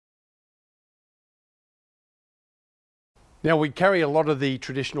Now we carry a lot of the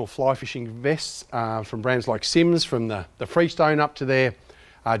traditional fly fishing vests from brands like Sims, from the Freestone up to their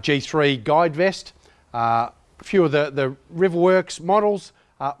G3 guide vest. A few of the Riverworks models,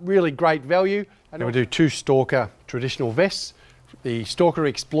 really great value. And we do two Stalker traditional vests. The Stalker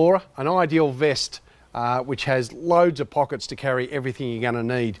Explorer, an ideal vest which has loads of pockets to carry everything you're going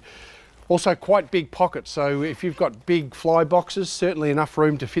to need. Also quite big pockets, so if you've got big fly boxes, certainly enough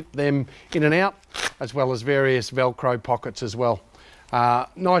room to fit them in and out, as well as various Velcro pockets as well.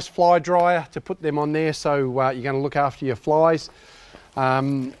 Nice fly dryer to put them on there, so you're going to look after your flies.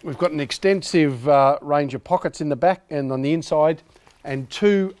 We've got an extensive range of pockets in the back and on the inside, and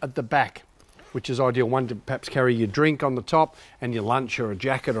two at the back, which is ideal. One to perhaps carry your drink on the top and your lunch or a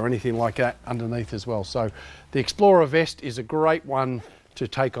jacket or anything like that underneath as well. So the Explorer vest is a great one to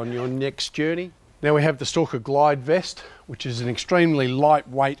take on your next journey. Now we have the Stalker Glide vest, which is an extremely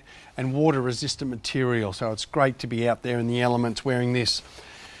lightweight and water resistant material. So it's great to be out there in the elements wearing this.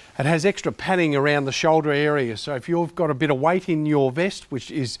 It has extra padding around the shoulder area. So if you've got a bit of weight in your vest,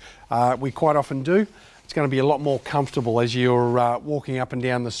 which is we quite often do, it's going to be a lot more comfortable as you're walking up and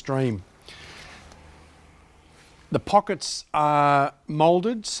down the stream. The pockets are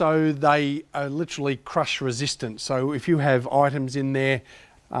moulded, so they are literally crush resistant. So if you have items in there,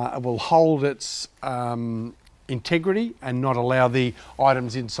 it will hold its integrity and not allow the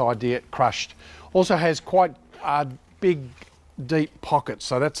items inside to get crushed. Also has quite big, deep pockets.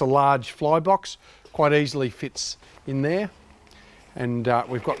 So that's a large fly box, quite easily fits in there. And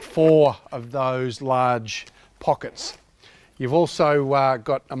we've got 4 of those large pockets. You've also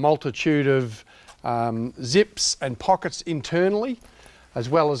got a multitude of zips and pockets internally, as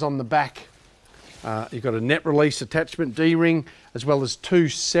well as on the back. You've got a net release attachment D-ring, as well as 2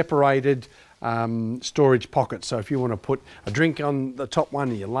 separated storage pockets. So if you want to put a drink on the top one,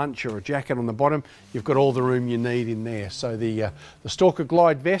 or your lunch or a jacket on the bottom, you've got all the room you need in there. So the Stalker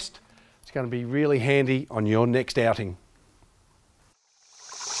Glide vest is going to be really handy on your next outing.